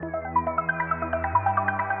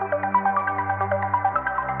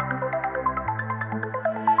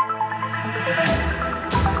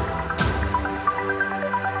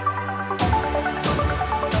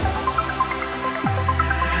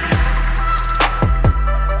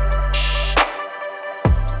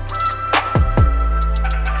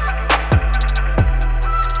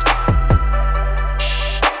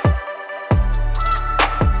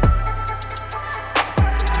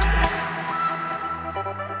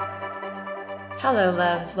Hello,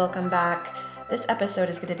 loves. Welcome back. This episode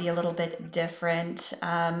is going to be a little bit different,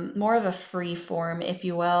 more of a free form, if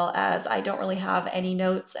you will, as I don't really have any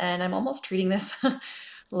notes and I'm almost treating this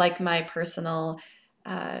like my personal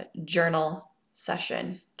journal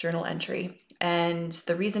session, journal entry. And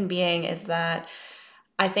the reason being is that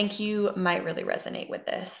I think you might really resonate with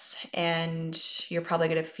this, and you're probably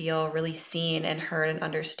going to feel really seen and heard and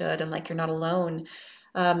understood, and like you're not alone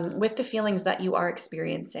with the feelings that you are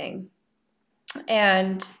experiencing.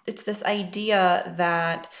 And it's this idea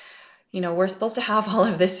that, we're supposed to have all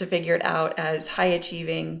of this figured out as high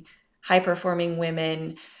achieving, high performing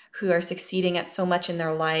women who are succeeding at so much in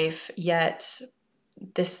their life, yet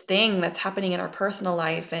this thing that's happening in our personal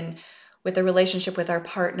life and with the relationship with our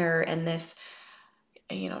partner and this,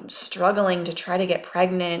 struggling to try to get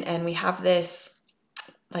pregnant. And we have this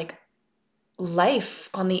like life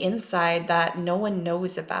on the inside that no one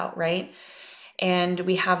knows about, right? And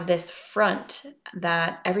we have this front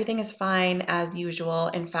that everything is fine as usual.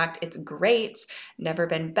 In fact, it's great, never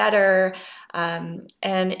been better. And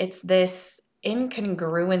it's this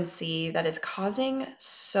incongruency that is causing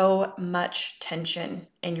so much tension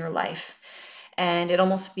in your life. And it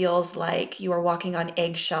almost feels like you are walking on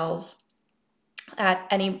eggshells at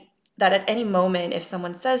any that at any moment, if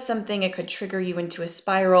someone says something, it could trigger you into a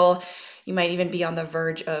spiral. You might even be on the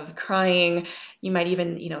verge of crying. You might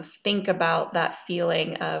even, think about that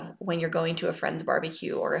feeling of when you're going to a friend's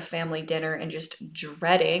barbecue or a family dinner and just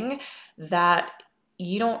dreading that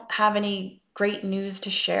you don't have any great news to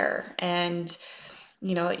share. And,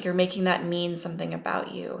 you're making that mean something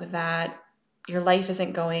about you, that your life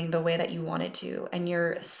isn't going the way that you want it to. And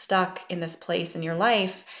you're stuck in this place in your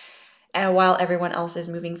life and while everyone else is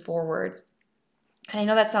moving forward. And I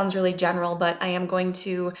know that sounds really general, but I am going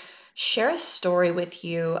to share a story with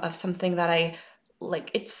you of something that I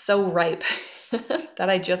like, it's so ripe that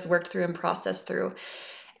I just worked through and processed through.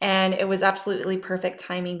 And it was absolutely perfect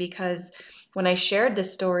timing because when I shared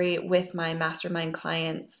this story with my mastermind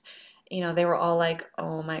clients, they were all like,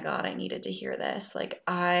 oh my God, I needed to hear this. Like,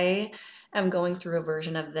 I am going through a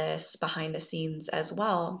version of this behind the scenes as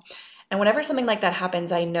well. And whenever something like that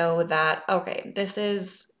happens, I know that, okay, this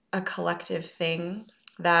is a collective thing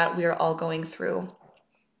that we are all going through.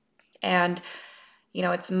 And,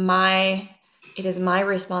 it is my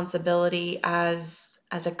responsibility as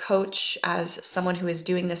a coach, as someone who is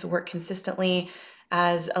doing this work consistently,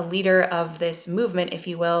 as a leader of this movement, if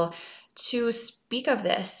you will, to speak of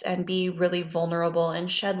this and be really vulnerable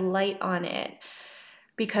and shed light on it.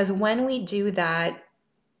 Because when we do that,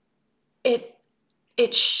 it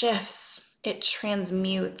it shifts, it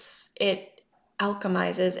transmutes, it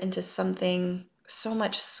alchemizes into something so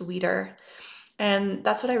much sweeter. And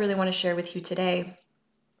that's what I really want to share with you today.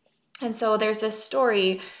 And so there's this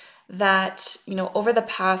story that, over the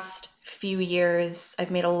past few years, I've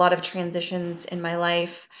made a lot of transitions in my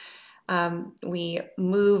life. We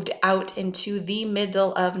moved out into the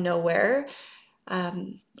middle of nowhere.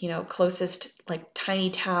 Closest like tiny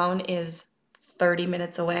town is 30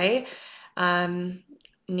 minutes away.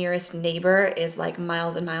 Nearest neighbor is like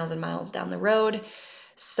miles and miles and miles down the road.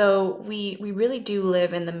 So we really do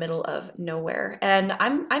live in the middle of nowhere. And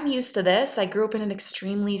I'm used to this. I grew up in an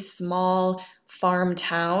extremely small farm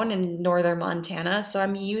town in northern Montana, so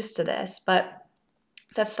I'm used to this. But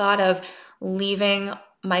the thought of leaving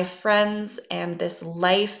my friends and this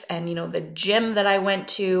life and the gym that I went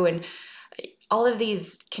to and all of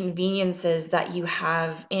these conveniences that you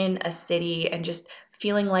have in a city and just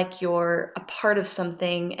feeling like you're a part of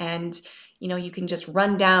something and you can just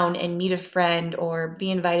run down and meet a friend or be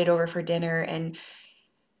invited over for dinner, and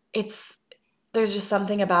it's there's just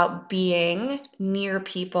something about being near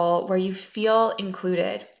people where you feel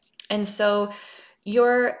included. And so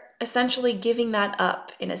you're essentially giving that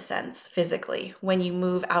up in a sense physically when you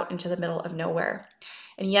move out into the middle of nowhere.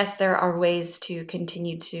 And yes, there are ways to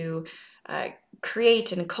continue to uh,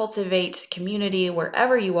 create and cultivate community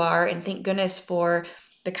wherever you are. And thank goodness for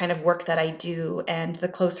the kind of work that I do and the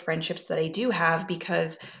close friendships that I do have,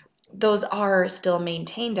 because those are still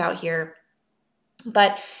maintained out here.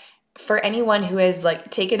 But for anyone who has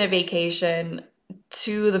like taken a vacation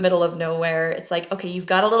to the middle of nowhere, it's like, okay, you've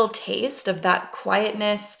got a little taste of that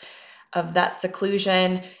quietness, of that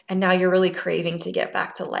seclusion, and now you're really craving to get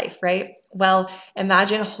back to life, right? Well,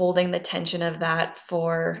 imagine holding the tension of that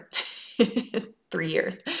for 3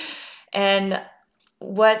 years. And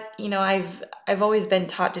I've always been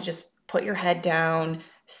taught to just put your head down,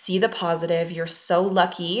 see the positive. You're so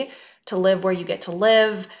lucky to live where you get to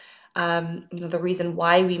live. The reason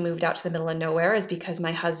why we moved out to the middle of nowhere is because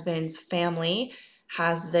my husband's family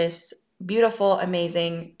has this beautiful,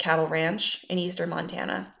 amazing cattle ranch in eastern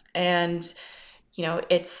Montana. And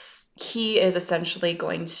he is essentially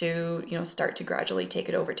going to, start to gradually take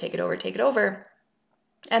it over, take it over, take it over.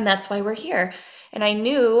 And that's why we're here. And I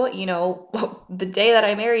knew, the day that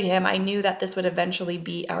I married him, I knew that this would eventually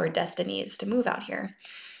be our destinies to move out here.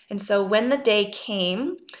 And so when the day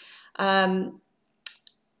came, at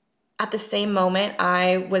the same moment,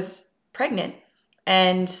 I was pregnant.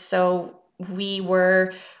 And so we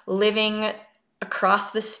were living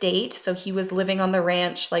across the state. So he was living on the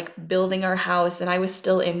ranch, like building our house, and I was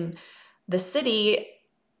still in the city,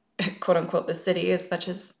 quote unquote, the city, as much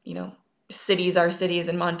as, cities are cities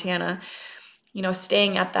in Montana,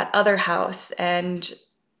 staying at that other house and,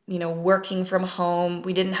 working from home.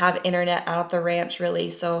 We didn't have internet out at the ranch really.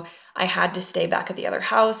 So I had to stay back at the other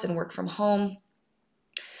house and work from home.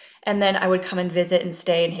 And then I would come and visit and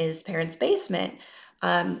stay in his parents' basement,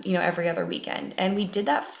 every other weekend. And we did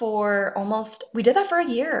that for a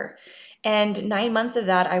year. And 9 months of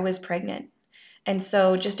that, I was pregnant. And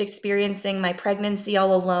so just experiencing my pregnancy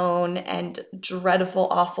all alone and dreadful,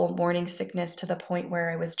 awful morning sickness to the point where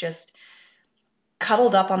I was just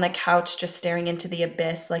cuddled up on the couch, just staring into the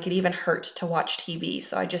abyss. Like it even hurt to watch TV.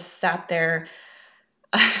 So I just sat there,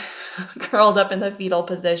 curled up in the fetal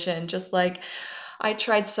position, just like I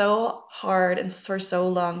tried so hard and for so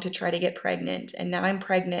long to try to get pregnant. And now I'm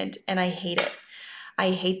pregnant and I hate it.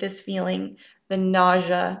 I hate this feeling, the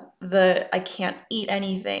nausea, I can't eat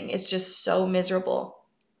anything. It's just so miserable.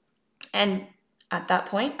 And at that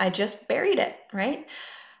point, I just buried it, right?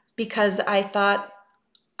 Because I thought,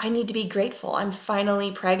 I need to be grateful. I'm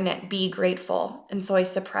finally pregnant. Be grateful. And so I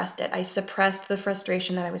suppressed it. I suppressed the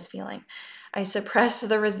frustration that I was feeling. I suppressed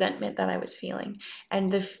the resentment that I was feeling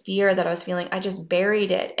and the fear that I was feeling. I just buried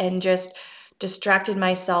it and just distracted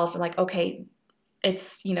myself and like, okay,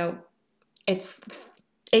 it's, it's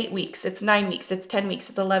 8 weeks, it's 9 weeks, it's 10 weeks,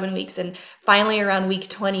 it's 11 weeks. And finally around week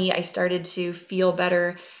 20, I started to feel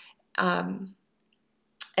better. Um,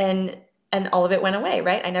 and and all of it went away,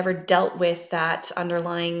 right? I never dealt with that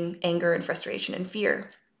underlying anger and frustration and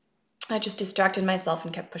fear. I just distracted myself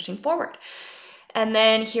and kept pushing forward. And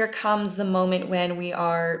then here comes the moment when we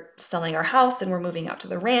are selling our house and we're moving out to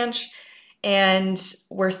the ranch and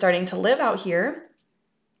we're starting to live out here.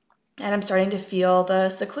 And I'm starting to feel the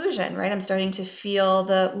seclusion, right? I'm starting to feel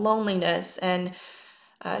the loneliness and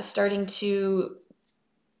starting to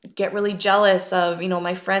get really jealous of,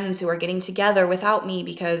 my friends who are getting together without me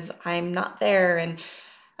because I'm not there. And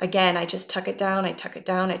again, I just tuck it down, I tuck it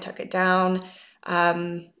down, I tuck it down.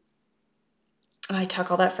 I tuck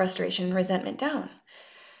all that frustration and resentment down.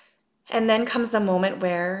 And then comes the moment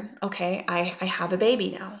where, okay, I have a baby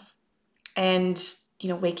now. And,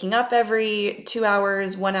 waking up every 2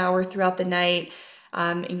 hours, 1 hour throughout the night,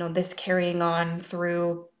 this carrying on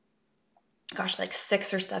through, like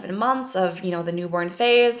 6 or 7 months of, the newborn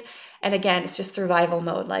phase. And again, it's just survival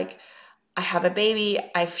mode. Like, I have a baby,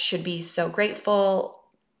 I should be so grateful,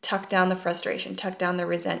 tuck down the frustration, tuck down the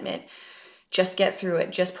resentment, just get through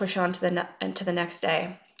it, just push on to the next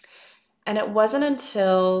day. And it wasn't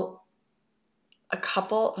until a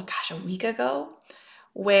week ago,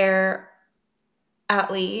 where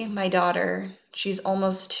Atlee, my daughter, she's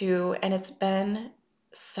almost 2, and it's been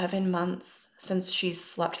 7 months since she's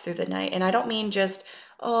slept through the night. And I don't mean just,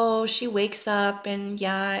 oh, she wakes up and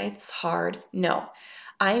yeah, it's hard. No,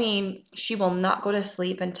 I mean, she will not go to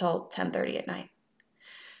sleep until 10:30 at night.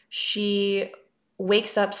 She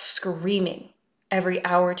wakes up screaming every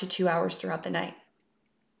hour to 2 hours throughout the night.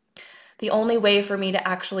 The only way for me to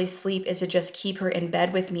actually sleep is to just keep her in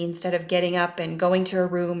bed with me instead of getting up and going to her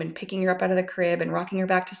room and picking her up out of the crib and rocking her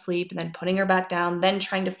back to sleep and then putting her back down, then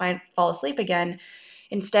trying to fall asleep again.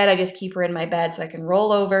 Instead, I just keep her in my bed so I can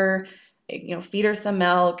roll over, feed her some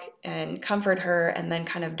milk and comfort her and then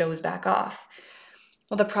kind of doze back off.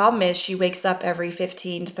 Well, the problem is she wakes up every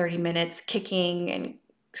 15 to 30 minutes kicking and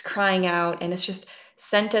crying out, and it's just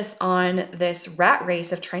sent us on this rat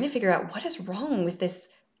race of trying to figure out what is wrong with this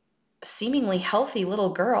seemingly healthy little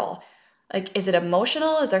girl. Like, is it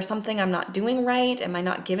emotional? Is there something I'm not doing right? Am I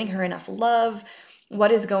not giving her enough love?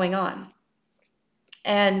 What is going on?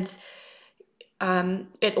 And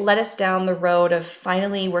it led us down the road of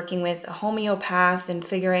finally working with a homeopath and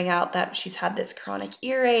figuring out that she's had this chronic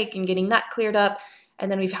earache and getting that cleared up. And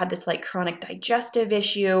then we've had this like chronic digestive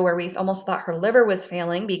issue where we almost thought her liver was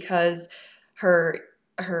failing because her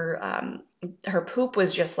her poop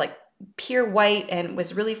was just like pure white and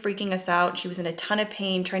was really freaking us out. She was in a ton of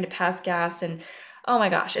pain trying to pass gas, and oh my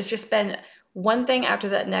gosh, it's just been one thing after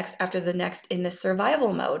the next in this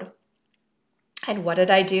survival mode. And what did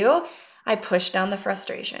I do? I pushed down the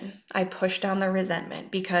frustration. I pushed down the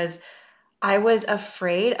resentment because I was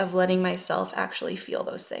afraid of letting myself actually feel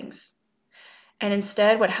those things. And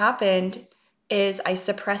instead, what happened is I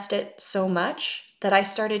suppressed it so much that I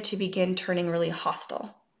started to begin turning really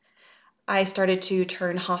hostile. I started to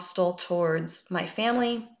turn hostile towards my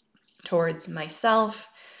family, towards myself,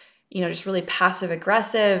 just really passive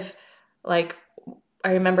aggressive. Like,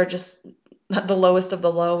 I remember just the lowest of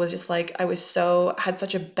the low was just like, had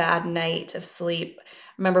such a bad night of sleep. I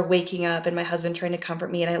remember waking up and my husband trying to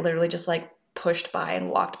comfort me, and I literally just like pushed by and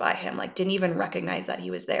walked by him, like didn't even recognize that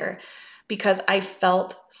he was there because I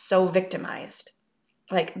felt so victimized.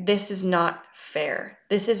 Like, this is not fair.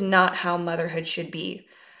 This is not how motherhood should be.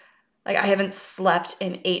 Like, I haven't slept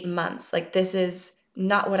in 8 months. Like, this is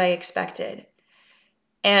not what I expected.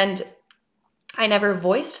 And I never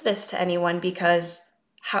voiced this to anyone because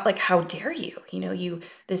how dare you?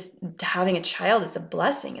 Having a child is a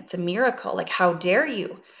blessing. It's a miracle. Like, how dare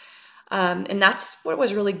you? And that's what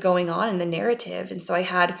was really going on in the narrative. And so I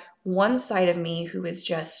had one side of me who was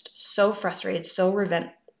just so frustrated, so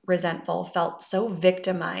resentful, felt so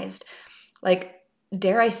victimized, like,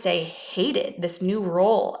 dare I say, hated this new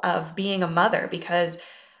role of being a mother because,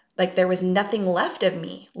 like, there was nothing left of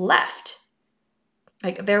me left.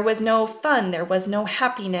 Like, there was no fun, there was no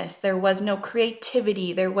happiness, there was no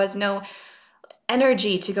creativity, there was no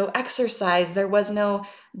energy to go exercise, there was no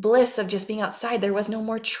bliss of just being outside, there was no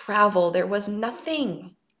more travel, there was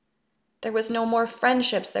nothing. There was no more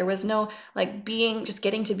friendships, there was no just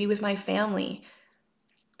getting to be with my family.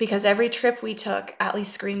 Because every trip we took, Atlee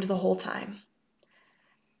screamed the whole time.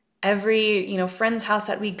 Every, friend's house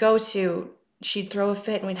that we go to, she'd throw a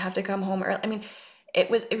fit and we'd have to come home early. I mean, it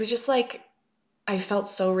was just like, I felt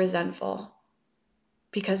so resentful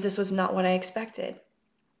because this was not what I expected.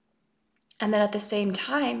 And then at the same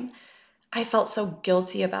time, I felt so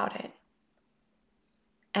guilty about it.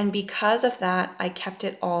 And because of that, I kept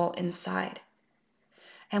it all inside.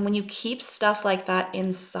 And when you keep stuff like that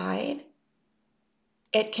inside,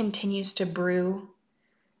 it continues to brew.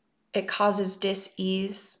 It causes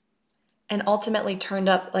dis-ease and ultimately turned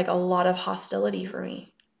up like a lot of hostility for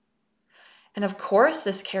me. And of course,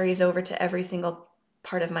 this carries over to every single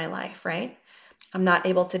part of my life, right? I'm not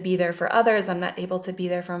able to be there for others. I'm not able to be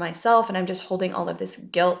there for myself. And I'm just holding all of this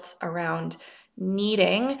guilt around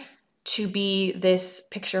needing to be this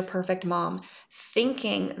picture perfect mom,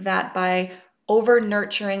 thinking that by over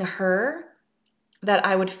nurturing her, that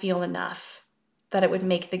I would feel enough, that it would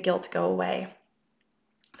make the guilt go away,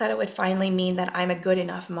 that it would finally mean that I'm a good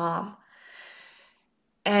enough mom.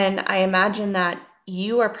 And I imagine that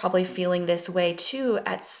you are probably feeling this way too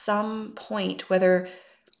at some point, whether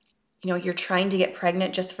you're trying to get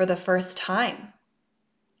pregnant just for the first time.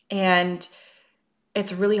 And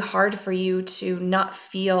it's really hard for you to not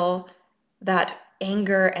feel that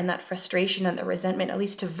anger and that frustration and the resentment, at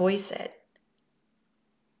least to voice it.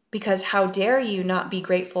 Because how dare you not be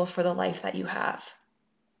grateful for the life that you have,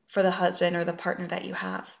 for the husband or the partner that you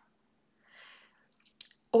have?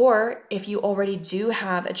 Or if you already do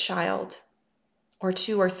have a child or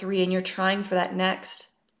 2 or 3 and you're trying for that next,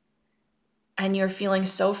 and you're feeling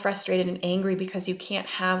so frustrated and angry because you can't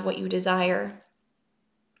have what you desire,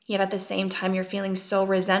 yet at the same time you're feeling so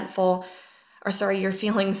you're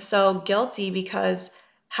feeling so guilty because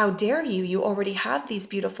how dare you? You already have these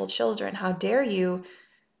beautiful children. How dare you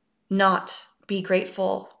not be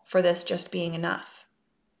grateful for this just being enough?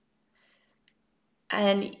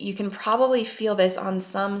 And you can probably feel this on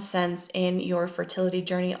some sense in your fertility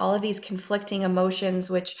journey, all of these conflicting emotions,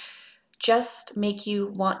 which just make you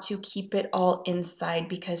want to keep it all inside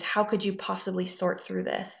because how could you possibly sort through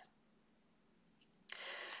this?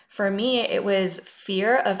 For me, it was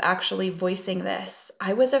fear of actually voicing this.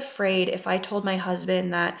 I was afraid if I told my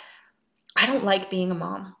husband that I don't like being a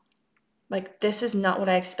mom, like, this is not what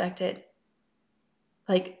I expected,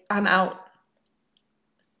 like, I'm out.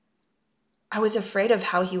 I was afraid of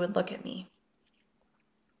how he would look at me.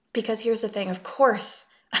 Because here's the thing, of course,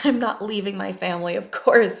 I'm not leaving my family. Of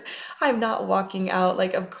course, I'm not walking out.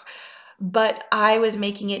 But I was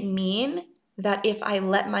making it mean that if I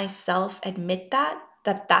let myself admit that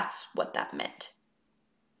that's what that meant.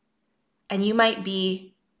 And you might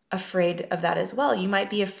be afraid of that as well. You might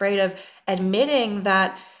be afraid of admitting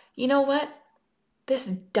that, you know what, this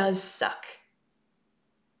does suck.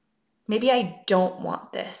 Maybe I don't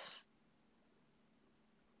want this.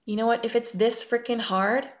 You know what, if it's this freaking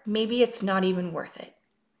hard, maybe it's not even worth it.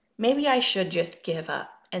 Maybe I should just give up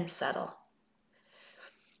and settle.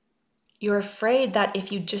 You're afraid that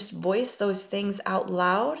if you just voice those things out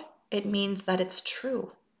loud, it means that it's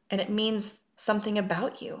true and it means something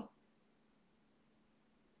about you.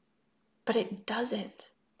 But it doesn't.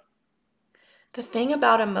 The thing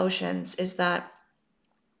about emotions is that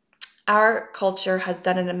Our culture has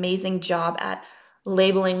done an amazing job at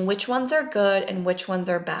labeling which ones are good and which ones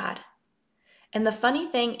are bad. And the funny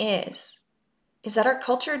thing is that our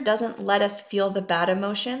culture doesn't let us feel the bad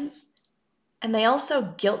emotions, and they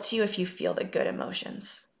also guilt you if you feel the good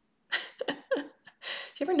emotions. Do you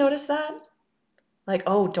ever notice that? Like,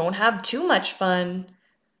 oh, don't have too much fun.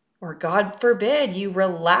 Or God forbid you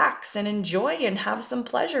relax and enjoy and have some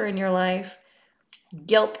pleasure in your life.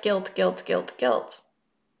 Guilt, guilt, guilt, guilt, guilt.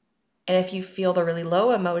 And if you feel the really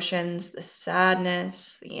low emotions, the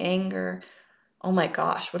sadness, the anger, oh my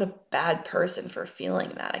gosh, what a bad person for feeling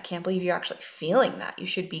that. I can't believe you're actually feeling that. You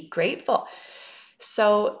should be grateful.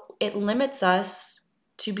 So it limits us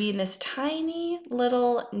to be in this tiny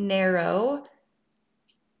little narrow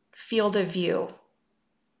field of view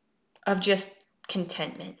of just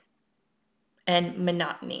contentment and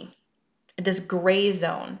monotony, this gray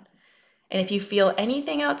zone. And if you feel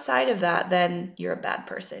anything outside of that, then you're a bad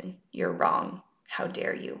person. You're wrong. How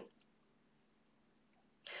dare you?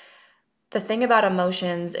 The thing about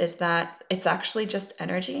emotions is that it's actually just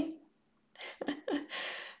energy.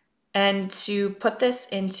 And to put this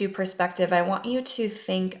into perspective, I want you to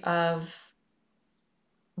think of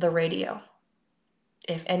the radio,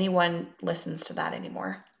 if anyone listens to that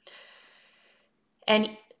anymore.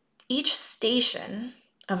 And each station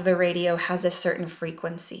of the radio has a certain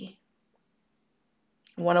frequency.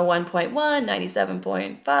 101.1,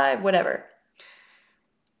 97.5, whatever.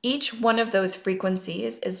 Each one of those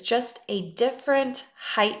frequencies is just a different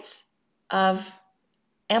height of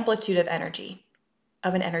amplitude of energy,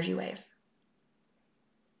 of an energy wave.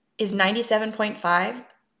 Is 97.5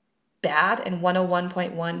 bad and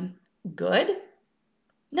 101.1 good?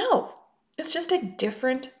 No, it's just a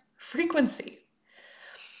different frequency.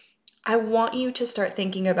 I want you to start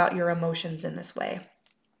thinking about your emotions in this way.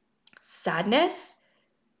 Sadness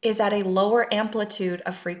is at a lower amplitude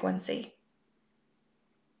of frequency.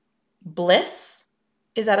 Bliss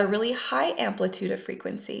is at a really high amplitude of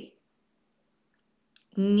frequency.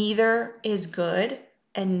 Neither is good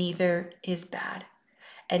and neither is bad.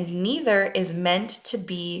 And neither is meant to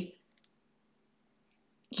be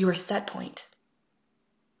your set point.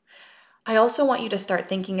 I also want you to start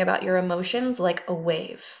thinking about your emotions like a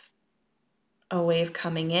wave. A wave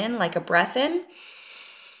coming in like a breath in,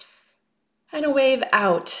 and a wave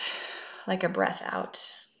out like a breath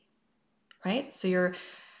out, right? So you're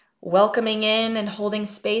welcoming in and holding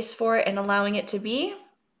space for it and allowing it to be,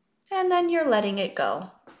 and then you're letting it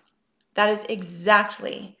go. That is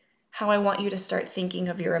exactly how I want you to start thinking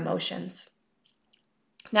of your emotions.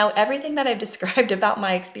 Now, everything that I've described about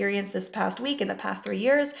my experience this past week and the past 3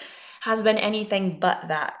 years has been anything but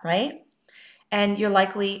that, right? And you're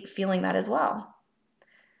likely feeling that as well.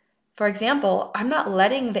 For example, I'm not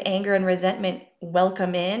letting the anger and resentment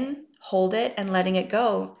welcome in, hold it, and letting it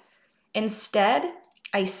go. Instead,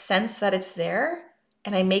 I sense that it's there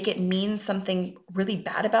and I make it mean something really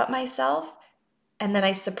bad about myself, and then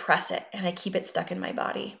I suppress it and I keep it stuck in my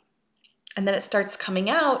body. And then it starts coming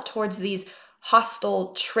out towards these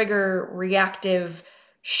hostile, trigger, reactive,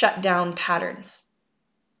 shutdown patterns.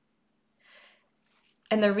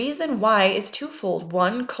 And the reason why is twofold.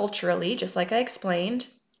 One, culturally, just like I explained,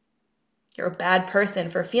 you're a bad person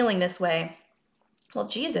for feeling this way. Well,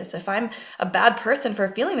 Jesus, if I'm a bad person for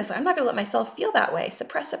feeling this, I'm not going to let myself feel that way.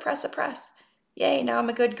 Suppress, suppress, suppress. Yay, now I'm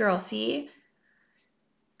a good girl, see?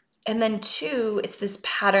 And then two, it's this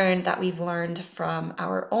pattern that we've learned from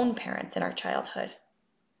our own parents in our childhood.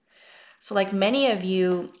 So like many of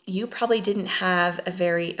you, you probably didn't have a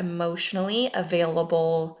very emotionally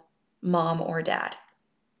available mom or dad.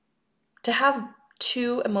 To have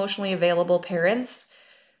two emotionally available parents,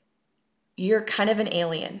 you're kind of an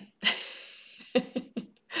alien.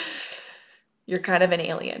 You're kind of an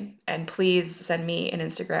alien. And please send me an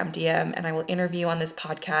Instagram DM and I will interview on this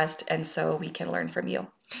podcast, and so we can learn from you.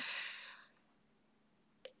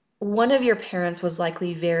 One of your parents was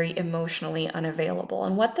likely very emotionally unavailable.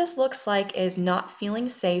 And what this looks like is not feeling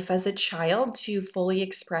safe as a child to fully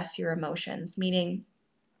express your emotions, meaning,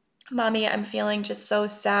 Mommy, I'm feeling just so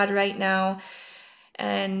sad right now,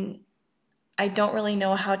 and I don't really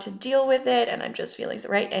know how to deal with it, and I'm just feeling so,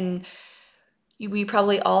 right? And we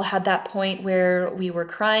probably all had that point where we were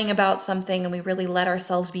crying about something and we really let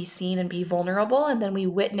ourselves be seen and be vulnerable, and then we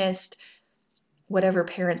witnessed whatever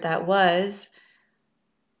parent that was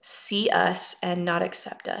see us and not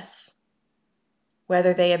accept us.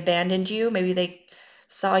 Whether they abandoned you, maybe they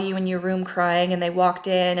saw you in your room crying and they walked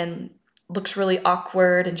in and looks really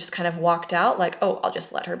awkward and just kind of walked out like, oh, I'll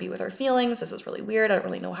just let her be with her feelings. This is really weird. I don't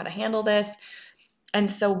really know how to handle this. And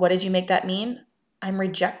so what did you make that mean? I'm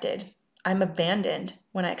rejected. I'm abandoned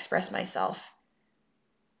when I express myself.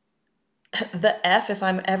 the F if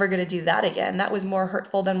I'm ever going to do that again. That was more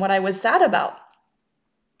hurtful than what I was sad about.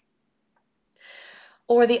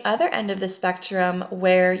 Or the other end of the spectrum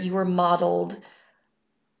where you were modeled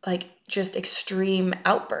like just extreme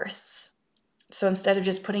outbursts. So instead of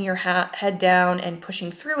just putting your head down and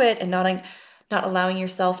pushing through it and not allowing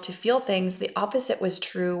yourself to feel things, the opposite was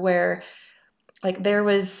true, where like there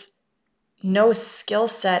was no skill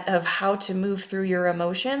set of how to move through your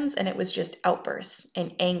emotions, and it was just outbursts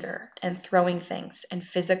and anger and throwing things and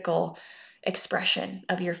physical expression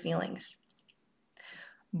of your feelings.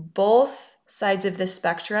 Both sides of this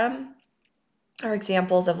spectrum are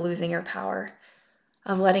examples of losing your power,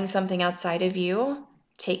 of letting something outside of you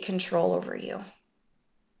take control over you.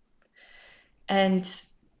 And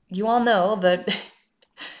you all know the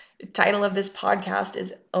title of this podcast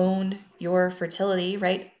is Own Your Fertility,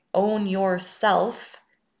 right? Own yourself.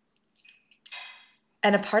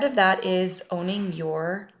 And a part of that is owning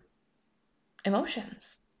your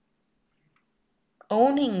emotions,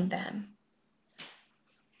 owning them,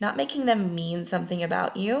 not making them mean something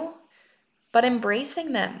about you, but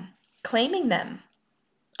embracing them, claiming them,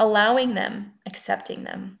 allowing them, accepting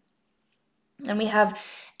them. And we have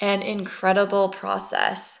an incredible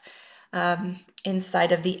process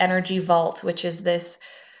inside of the Energy Vault, which is this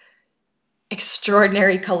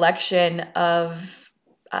extraordinary collection of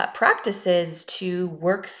practices to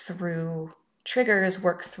work through triggers,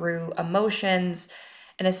 work through emotions,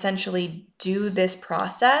 and essentially do this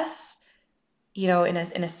process, in a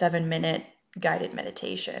 7-minute guided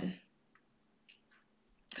meditation,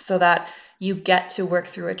 so that you get to work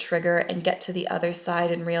through a trigger and get to the other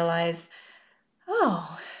side and realize,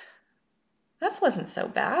 oh, that wasn't so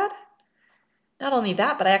bad. Not only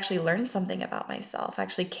that, but I actually learned something about myself. I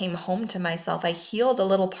actually came home to myself. I healed a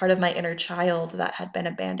little part of my inner child that had been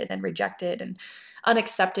abandoned and rejected and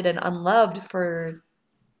unaccepted and unloved for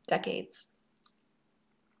decades.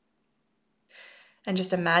 And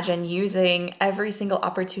just imagine using every single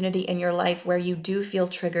opportunity in your life where you do feel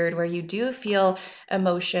triggered, where you do feel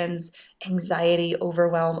emotions, anxiety,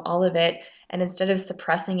 overwhelm, all of it. And instead of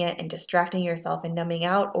suppressing it and distracting yourself and numbing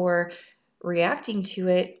out or reacting to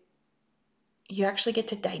it, you actually get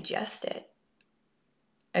to digest it.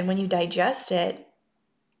 And when you digest it,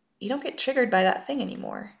 you don't get triggered by that thing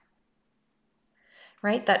anymore.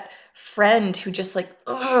 Right? That friend who just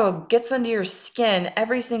gets under your skin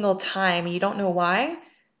every single time, and you don't know why.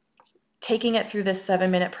 Taking it through this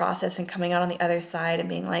 7-minute process and coming out on the other side and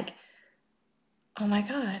being like, oh my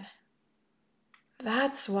God,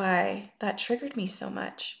 that's why that triggered me so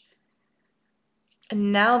much.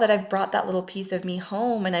 And now that I've brought that little piece of me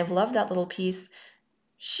home and I've loved that little piece,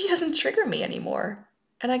 she doesn't trigger me anymore.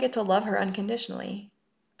 And I get to love her unconditionally.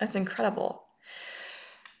 That's incredible.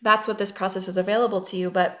 That's what this process is available to you.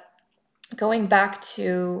 But going back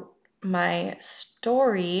to my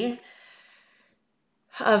story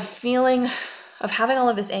of having all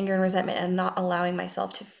of this anger and resentment and not allowing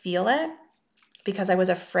myself to feel it because I was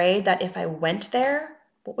afraid that if I went there,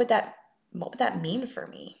 what would that mean for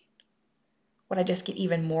me? Would I just get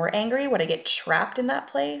even more angry? Would I get trapped in that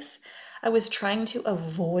place? I was trying to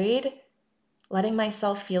avoid letting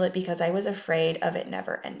myself feel it because I was afraid of it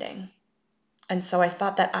never ending. And so I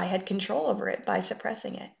thought that I had control over it by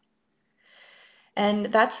suppressing it. And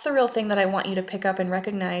that's the real thing that I want you to pick up and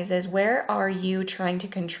recognize is, where are you trying to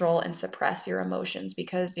control and suppress your emotions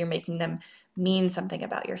because you're making them mean something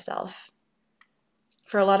about yourself?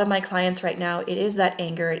 For a lot of my clients right now, it is that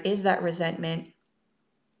anger, it is that resentment.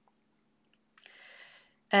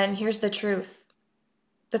 And here's the truth.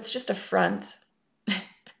 That's just a front.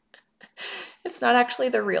 It's not actually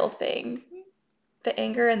the real thing. The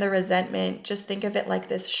anger and the resentment, just think of it like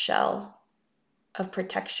this shell of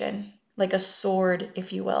protection, like a sword,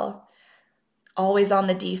 if you will, always on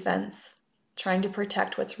the defense, trying to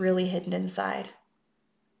protect what's really hidden inside,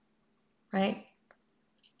 right?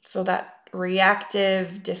 So that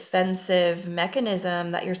reactive, defensive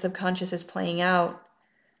mechanism that your subconscious is playing out,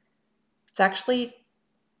 it's actually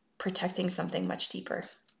protecting something much deeper.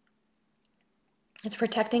 It's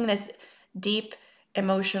protecting this deep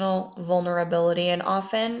emotional vulnerability, and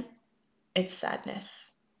often it's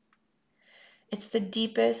sadness. It's the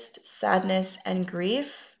deepest sadness and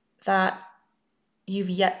grief that you've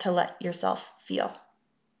yet to let yourself feel.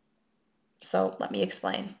 So let me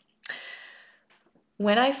explain.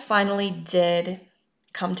 When I finally did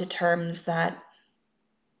come to terms that,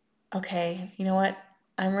 okay, you know what?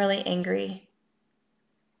 I'm really angry.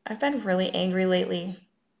 I've been really angry lately.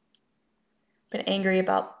 Been angry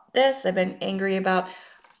about this. I've been angry about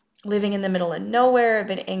living in the middle of nowhere. I've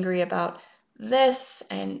been angry about this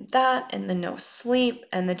and that and the no sleep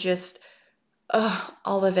and the just,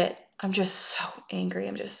 all of it. I'm just so angry.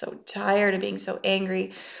 I'm just so tired of being so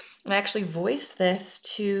angry. And I actually voiced this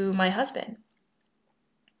to my husband.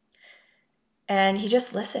 And he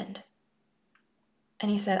just listened. And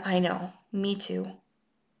he said, I know, me too.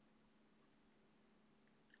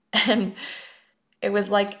 And it was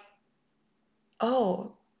like,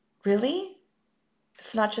 oh, really?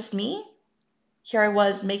 It's not just me? Here I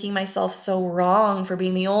was making myself so wrong for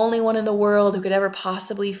being the only one in the world who could ever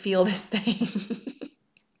possibly feel this thing.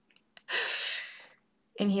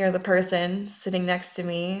 And here the person sitting next to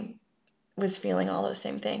me was feeling all those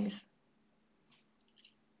same things.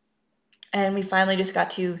 And we finally just got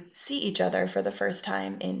to see each other for the first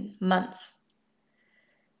time in months.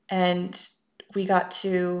 And we got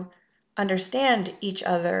to understand each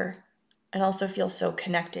other and also feel so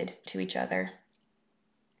connected to each other.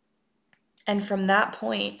 And from that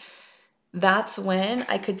point, that's when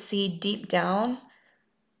I could see deep down,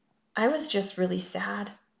 I was just really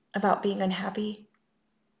sad about being unhappy.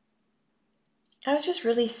 I was just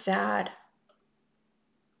really sad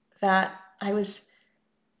that I was,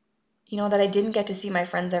 that I didn't get to see my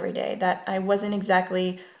friends every day, that I wasn't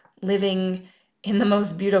exactly living in the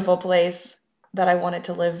most beautiful place that I wanted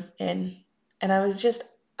to live in. And I was just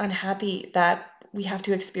unhappy that we have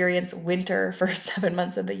to experience winter for 7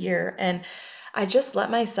 months of the year. And I just let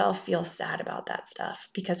myself feel sad about that stuff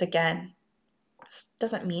because, again, this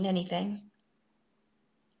doesn't mean anything.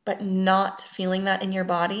 But not feeling that in your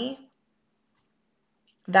body,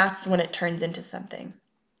 that's when it turns into something.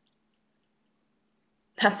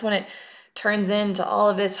 That's when it turns into all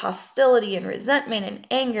of this hostility and resentment and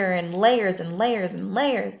anger and layers and layers and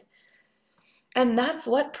layers. And that's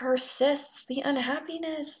what persists the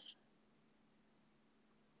unhappiness.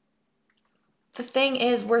 The thing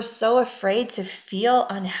is, we're so afraid to feel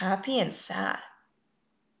unhappy and sad.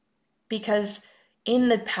 Because in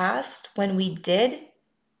the past, when we did,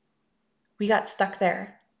 we got stuck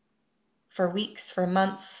there for weeks, for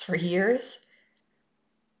months, for years.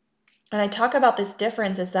 And I talk about this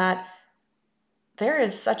difference is that there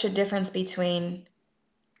is such a difference between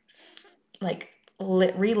like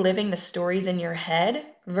reliving the stories in your head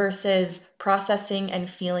versus processing and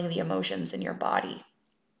feeling the emotions in your body.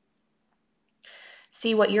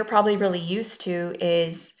 See, what you're probably really used to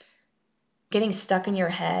is getting stuck in your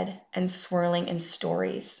head and swirling in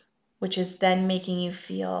stories, which is then making you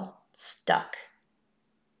feel stuck,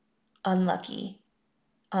 unlucky,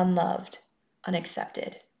 unloved,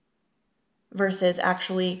 unaccepted, versus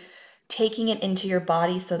actually taking it into your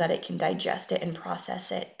body so that it can digest it and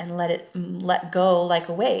process it and let go like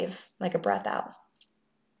a wave, like a breath out.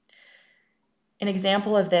 An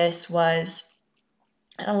example of this was,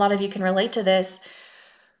 and a lot of you can relate to this,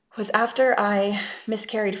 was after I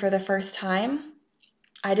miscarried for the first time,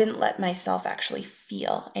 I didn't let myself actually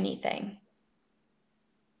feel anything.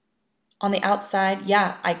 On the outside,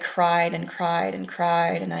 yeah, I cried and cried and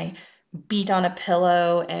cried, and I beat on a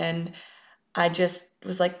pillow, and I just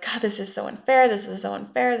was like, God, this is so unfair. This is so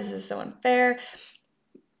unfair. This is so unfair.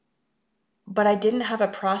 But I didn't have a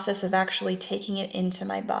process of actually taking it into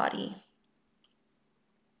my body.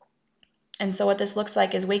 And so what this looks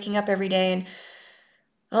like is waking up every day and,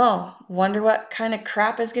 oh, wonder what kind of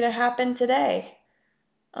crap is going to happen today.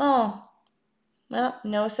 Oh, well,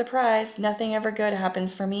 no surprise. Nothing ever good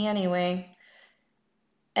happens for me anyway.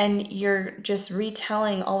 And you're just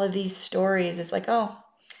retelling all of these stories. It's like, oh,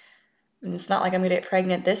 it's not like I'm going to get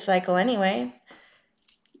pregnant this cycle anyway.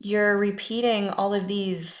 You're repeating all of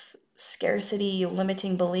these scarcity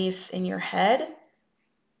limiting beliefs in your head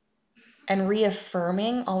and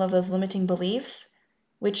reaffirming all of those limiting beliefs,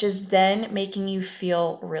 which is then making you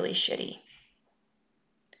feel really shitty.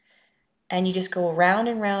 And you just go around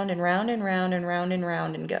and round and round and round and round and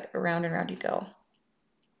round and go around and round you go.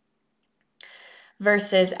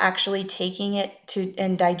 Versus actually taking it to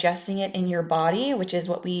and digesting it in your body, which is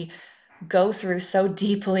what we go through so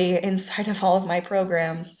deeply inside of all of my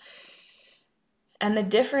programs. And the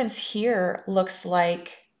difference here looks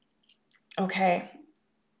like, okay,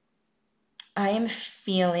 I am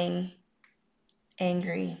feeling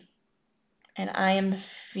angry and I am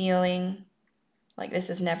feeling like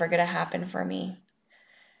this is never going to happen for me.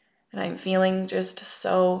 And I'm feeling just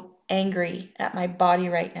so angry at my body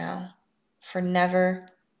right now for never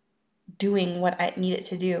doing what I need it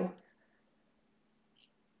to do.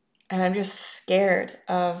 And I'm just scared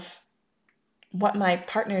of what my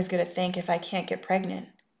partner is going to think if I can't get pregnant.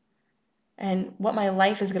 And what my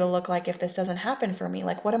life is going to look like if this doesn't happen for me.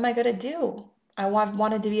 Like, what am I going to do? I've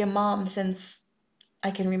wanted to be a mom since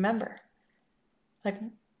I can remember. Like,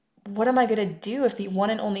 what am I going to do if the one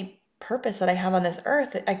and only purpose that I have on this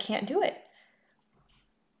earth, I can't do it?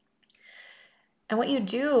 And what you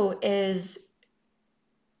do is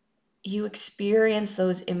you experience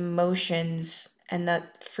those emotions and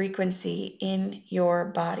that frequency in your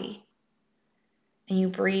body. And you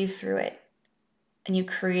breathe through it. And you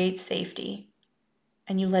create safety.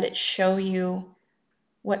 And you let it show you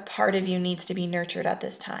what part of you needs to be nurtured at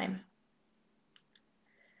this time.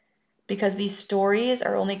 Because these stories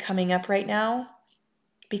are only coming up right now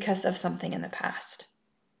because of something in the past.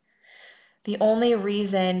 The only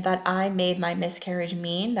reason that I made my miscarriage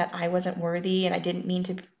mean that I wasn't worthy and I didn't mean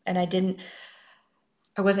to, and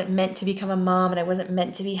I wasn't meant to become a mom and I wasn't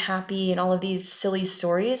meant to be happy and all of these silly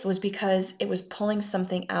stories was because it was pulling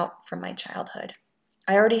something out from my childhood.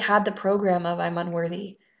 I already had the program of I'm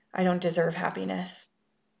unworthy. I don't deserve happiness.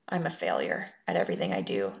 I'm a failure at everything I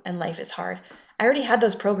do and life is hard. I already had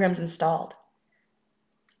those programs installed.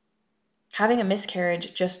 Having a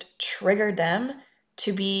miscarriage just triggered them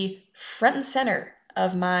to be front and center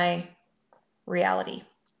of my reality.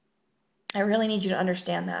 I really need you to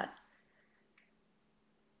understand that.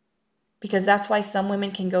 Because that's why some women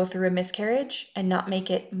can go through a miscarriage and not make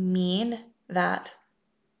it mean that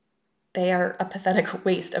they are a pathetic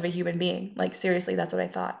waste of a human being. Like, seriously, that's what I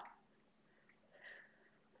thought.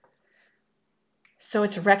 So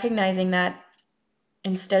it's recognizing that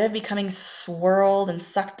instead of becoming swirled and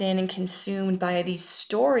sucked in and consumed by these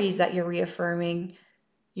stories that you're reaffirming,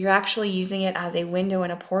 you're actually using it as a window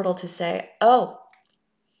and a portal to say, oh,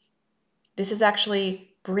 this is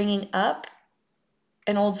actually bringing up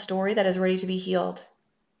an old story that is ready to be healed.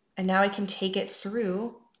 And now I can take it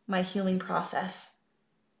through my healing process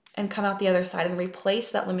and come out the other side and replace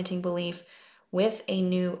that limiting belief with a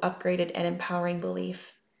new, upgraded, and empowering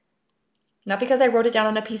belief. Not because I wrote it down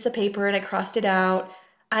on a piece of paper and I crossed it out,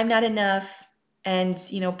 I'm not enough, and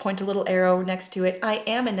point a little arrow next to it, I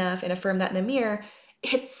am enough, and affirm that in the mirror.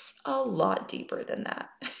 It's a lot deeper than that.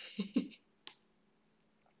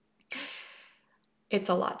 It's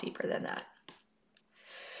a lot deeper than that.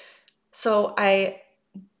 So I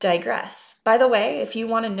digress. By the way, if you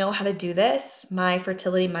want to know how to do this, my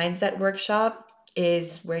fertility mindset workshop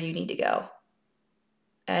is where you need to go.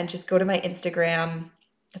 And just go to my Instagram.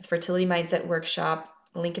 It's fertility mindset workshop,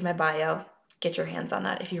 link in my bio. Get your hands on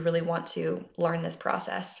that if you really want to learn this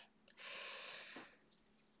process.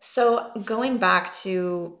 So going back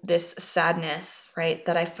to this sadness, right,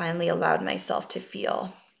 that I finally allowed myself to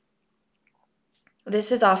feel.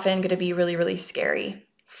 This is often going to be really, really scary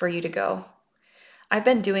for you to go. I've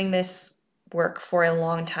been doing this work for a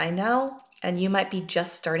long time now, and you might be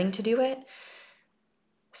just starting to do it.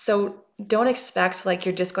 So don't expect like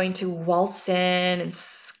you're just going to waltz in and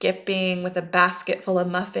skipping with a basket full of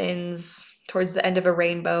muffins towards the end of a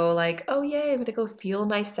rainbow, like, oh yay, I'm gonna go feel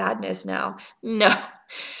my sadness now. No,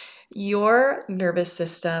 your nervous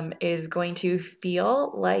system is going to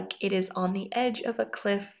feel like it is on the edge of a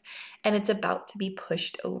cliff and it's about to be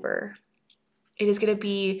pushed over. It is going to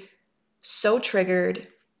be so triggered,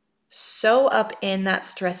 so up in that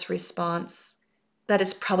stress response that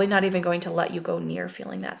it's probably not even going to let you go near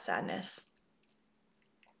feeling that sadness.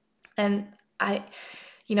 And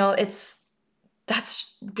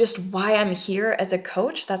that's just why I'm here as a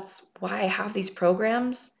coach. That's why I have these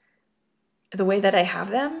programs the way that I have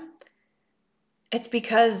them. It's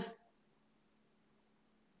because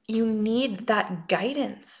you need that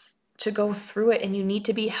guidance to go through it and you need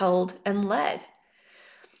to be held and led.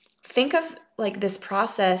 Think of like this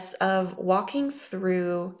process of walking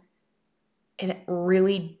through a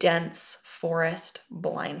really dense forest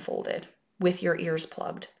blindfolded with your ears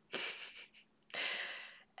plugged.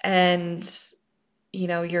 And,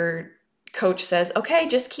 your coach says, okay,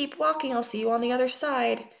 just keep walking. I'll see you on the other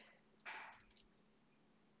side.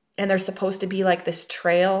 And there's supposed to be like this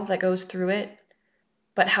trail that goes through it.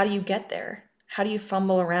 But how do you get there? How do you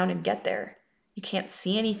fumble around and get there? You can't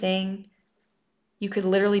see anything. You could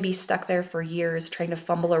literally be stuck there for years trying to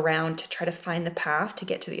fumble around to try to find the path to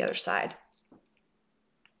get to the other side.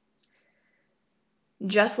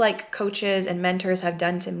 Just like coaches and mentors have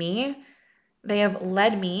done to me, they have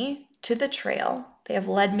led me to the trail. They have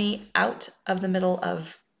led me out of the middle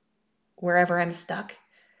of wherever I'm stuck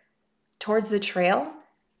towards the trail.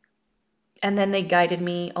 And then they guided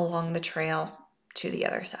me along the trail to the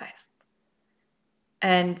other side.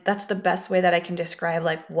 And that's the best way that I can describe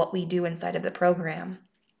like what we do inside of the program.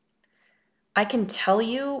 I can tell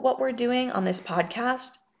you what we're doing on this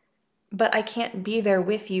podcast, but I can't be there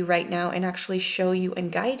with you right now and actually show you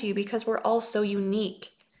and guide you because we're all so unique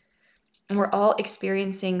and we're all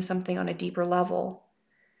experiencing something on a deeper level.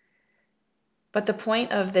 But the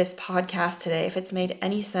point of this podcast today, if it's made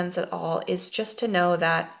any sense at all, is just to know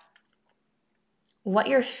that what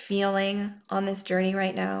you're feeling on this journey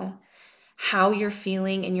right now, how you're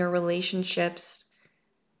feeling in your relationships,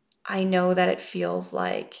 I know that it feels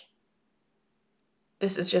like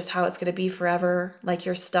this is just how it's going to be forever, like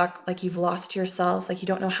you're stuck, like you've lost yourself, like you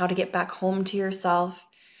don't know how to get back home to yourself.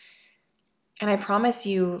 And I promise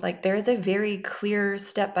you, like, there is a very clear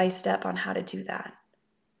step by step on how to do that.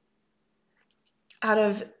 Out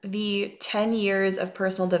of the 10 years of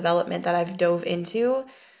personal development that I've dove into,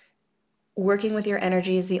 working with your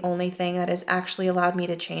energy is the only thing that has actually allowed me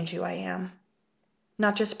to change who I am,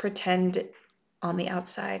 not just pretend on the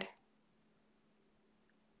outside.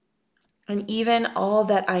 And even all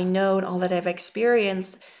that I know and all that I've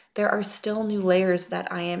experienced, there are still new layers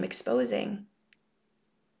that I am exposing.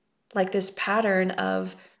 Like this pattern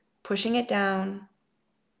of pushing it down,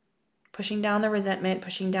 pushing down the resentment,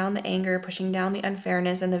 pushing down the anger, pushing down the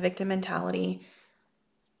unfairness and the victim mentality.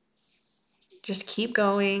 Just keep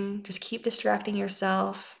going, just keep distracting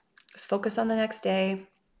yourself, just focus on the next day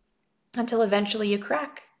until eventually you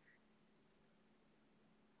crack.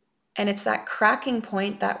 And it's that cracking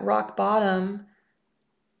point, that rock bottom.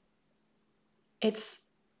 It's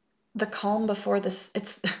the calm before this.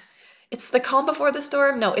 It's the calm before the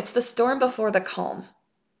storm. No, it's the storm before the calm.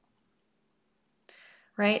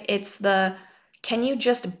 Right? It's the, can you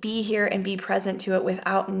just be here and be present to it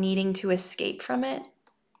without needing to escape from it?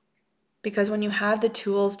 Because when you have the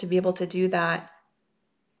tools to be able to do that,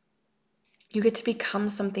 you get to become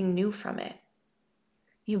something new from it.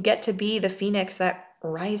 You get to be the phoenix that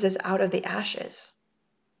rises out of the ashes.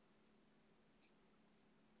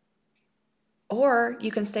 Or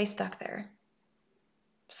you can stay stuck there,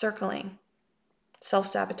 circling,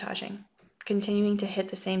 self-sabotaging, continuing to hit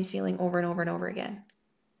the same ceiling over and over and over again.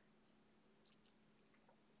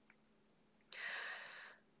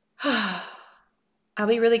 I'll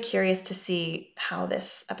be really curious to see how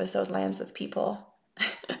this episode lands with people.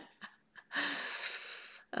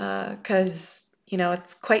 Because,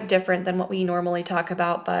 it's quite different than what we normally talk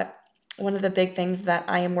about. But one of the big things that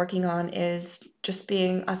I am working on is just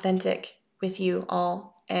being authentic with you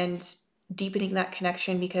all and deepening that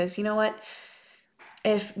connection. Because you know what?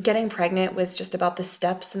 If getting pregnant was just about the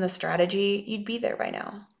steps and the strategy, you'd be there by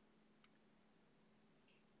now.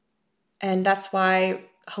 And that's why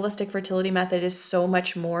holistic fertility method is so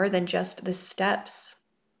much more than just the steps.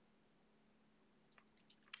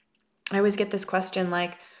 I always get this question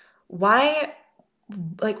like, why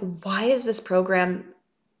is this program,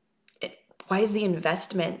 why is the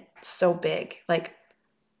investment so big? Like,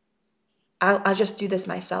 I'll just do this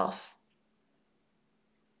myself.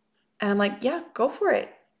 And I'm like, yeah, go for it.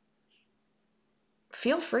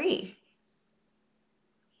 Feel free.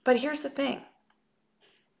 But here's the thing.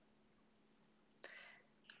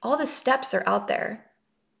 All the steps are out there.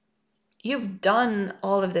 You've done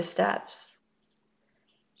all of the steps.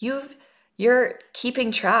 You're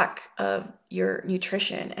keeping track of your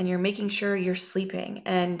nutrition and you're making sure you're sleeping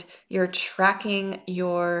and you're tracking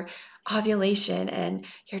your ovulation and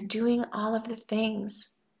you're doing all of the things,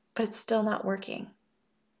 but it's still not working.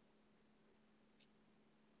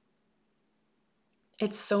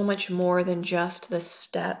 It's so much more than just the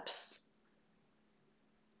steps.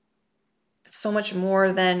 It's so much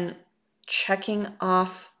more than checking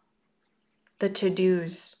off the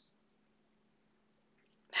to-dos.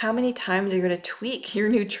 How many times are you going to tweak your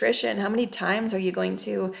nutrition? How many times are you going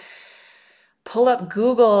to pull up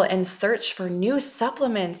Google and search for new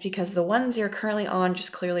supplements because the ones you're currently on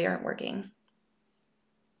just clearly aren't working?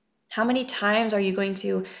 How many times are you going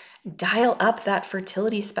to dial up that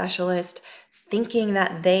fertility specialist thinking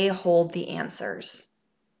that they hold the answers?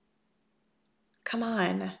 Come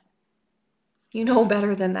on. You know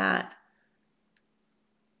better than that.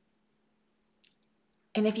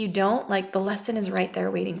 And if you don't, the lesson is right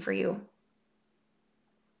there waiting for you.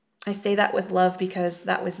 I say that with love because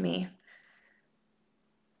that was me.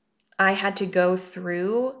 I had to go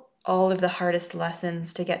through all of the hardest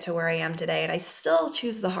lessons to get to where I am today, and I still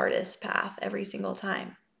choose the hardest path every single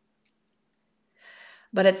time.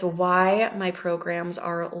 But it's why my programs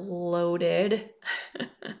are loaded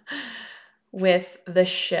with the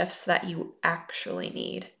shifts that you actually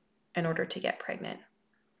need in order to get pregnant.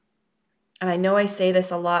 And I know I say this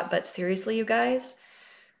a lot, but seriously, you guys,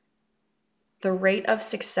 the rate of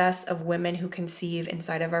success of women who conceive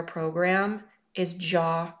inside of our program is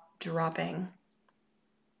jaw-dropping.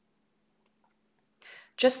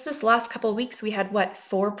 Just this last couple of weeks, we had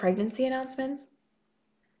 4 pregnancy announcements?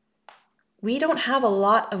 We don't have a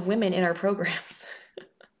lot of women in our programs.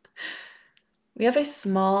 We have a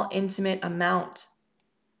small, intimate amount.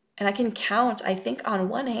 And I can count, I think, on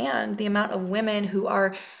one hand, the amount of women who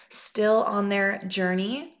are still on their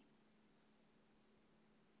journey.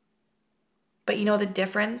 But you know the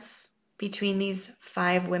difference between these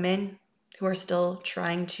 5 women who are still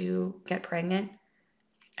trying to get pregnant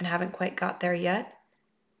and haven't quite got there yet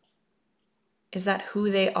is that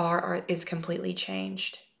who they is completely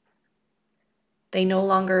changed. They no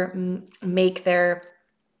longer make their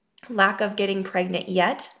lack of getting pregnant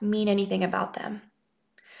yet mean anything about them.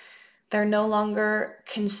 They're no longer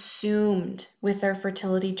consumed with their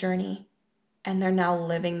fertility journey, and they're now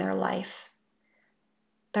living their life.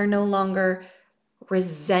 They're no longer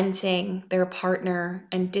resenting their partner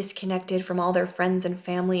and disconnected from all their friends and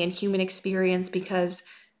family and human experience because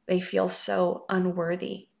they feel so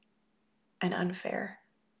unworthy and unfair.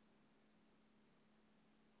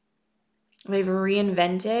 They've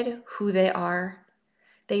reinvented who they are.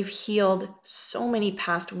 They've healed so many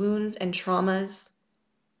past wounds and traumas.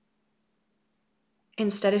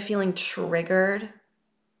 Instead of feeling triggered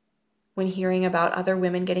when hearing about other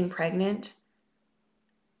women getting pregnant,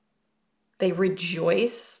 they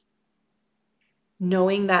rejoice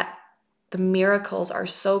knowing that the miracles are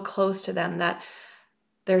so close to them that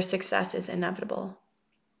their success is inevitable.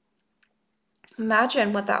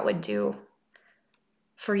 Imagine what that would do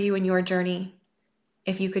for you in your journey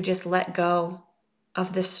if you could just let go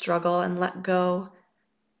of this struggle and let go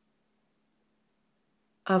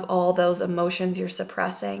of all those emotions you're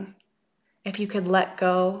suppressing. If you could let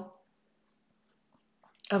go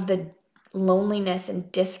of the loneliness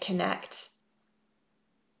and disconnect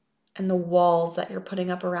and the walls that you're putting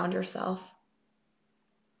up around yourself.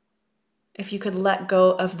 If you could let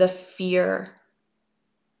go of the fear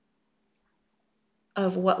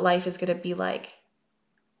of what life is going to be like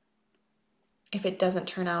if it doesn't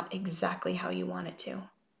turn out exactly how you want it to.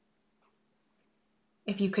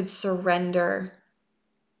 If you could surrender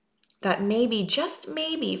that maybe, just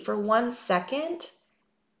maybe for 1 second,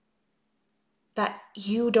 that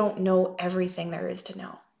you don't know everything there is to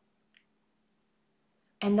know.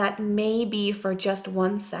 And that maybe for just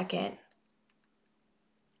 1 second,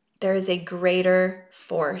 there is a greater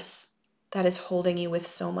force that is holding you with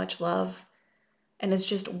so much love and is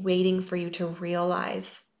just waiting for you to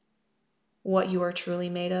realize what you are truly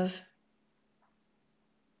made of.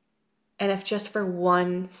 And if just for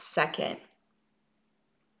 1 second,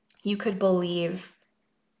 you could believe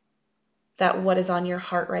that what is on your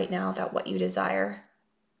heart right now, that what you desire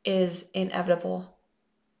is inevitable.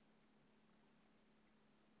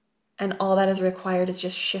 And all that is required is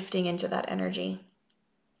just shifting into that energy.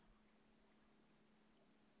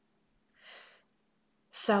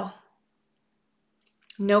 So,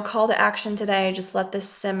 no call to action today. Just let this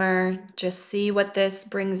simmer. Just see what this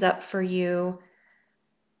brings up for you.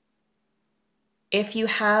 If you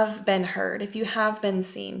have been heard, if you have been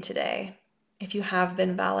seen today, if you have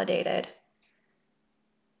been validated,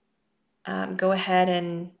 go ahead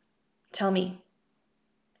and tell me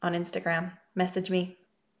on Instagram. Message me.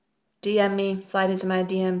 DM me. Slide into my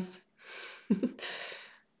DMs.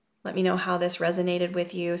 Let me know how this resonated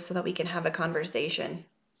with you so that we can have a conversation.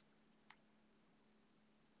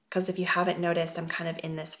 Because if you haven't noticed, I'm kind of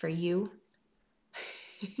in this for you.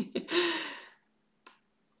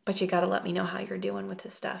 But you got to let me know how you're doing with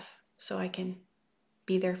this stuff so I can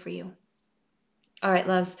be there for you. All right,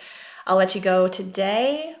 loves, I'll let you go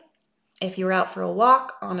today. If you were out for a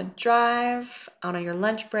walk, on a drive, out on your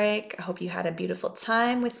lunch break, I hope you had a beautiful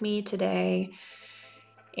time with me today.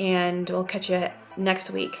 And we'll catch you next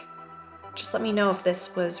week. Just let me know if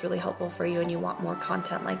this was really helpful for you and you want more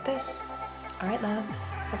content like this. All right, loves.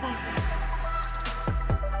 Bye-bye.